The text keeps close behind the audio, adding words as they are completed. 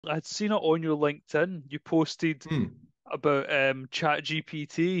I'd seen it on your LinkedIn. You posted Hmm. about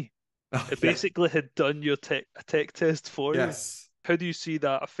ChatGPT. Oh, It yeah. basically had done your tech test for you. Yes. How do you see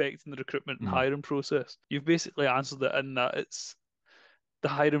that affecting the recruitment and Hmm. hiring process? You've basically answered it in that it's the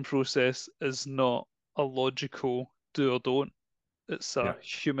hiring process is not a logical do or don't. It's a Yeah.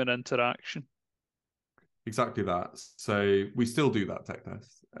 human interaction. Exactly that. So we still do that tech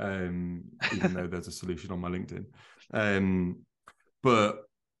test, even though there's a solution on my LinkedIn. But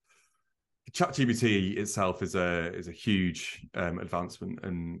ChatGPT itself is a huge advancement,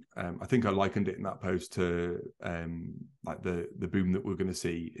 and I think I likened it in that post to like the boom that we're going to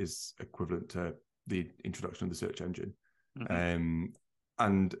see is equivalent to the introduction of the search engine, Hmm. um,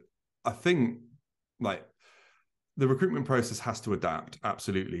 and I think like the recruitment process has to adapt.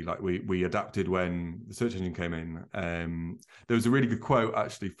 Absolutely, like we adapted when the search engine came in. There was a really good quote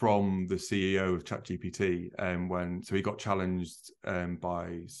actually from the CEO of ChatGPT, when so he got challenged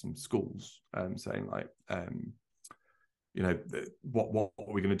by some schools, saying like, you know, what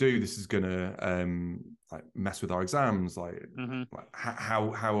are we going to do? This is going to like mess with our exams. Hmm. Like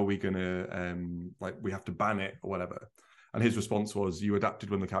how are we going to like we have to ban it or whatever? And his response was, "You adapted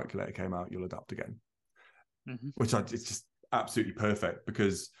when the calculator came out. You'll adapt again." Hmm. It's just absolutely perfect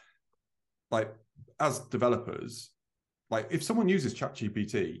because like as developers, like if someone uses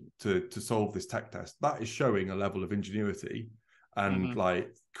ChatGPT to solve this tech test, that is showing a level of ingenuity and Hmm.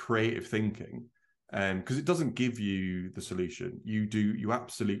 like creative thinking. Because it doesn't give you the solution. You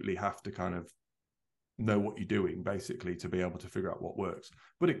absolutely have to kind of know what you're doing basically to be able to figure out what works.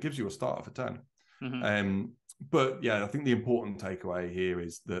 But it gives you a start of a 10. Hmm. But yeah, I think the important takeaway here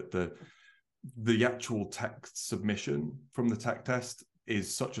is that the actual text submission from the tech test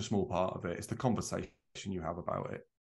is such a small part of it. It's the conversation you have about it.